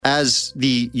as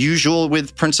the usual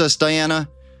with Princess Diana,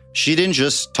 she didn't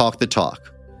just talk the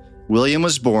talk. William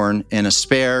was born in a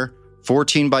spare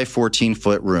 14 by 14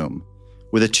 foot room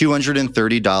with a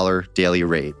 $230 daily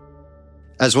rate.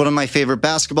 As one of my favorite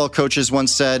basketball coaches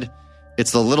once said,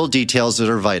 it's the little details that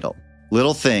are vital.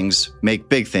 Little things make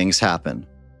big things happen.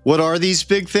 What are these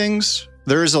big things?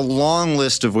 There is a long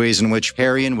list of ways in which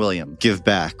Harry and William give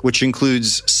back, which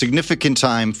includes significant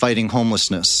time fighting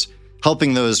homelessness,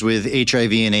 helping those with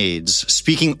HIV and AIDS,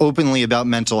 speaking openly about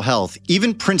mental health.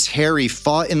 Even Prince Harry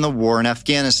fought in the war in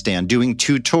Afghanistan, doing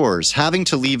 2 tours, having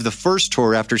to leave the first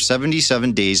tour after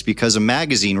 77 days because a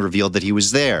magazine revealed that he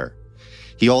was there.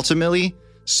 He ultimately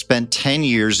spent 10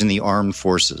 years in the armed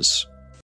forces.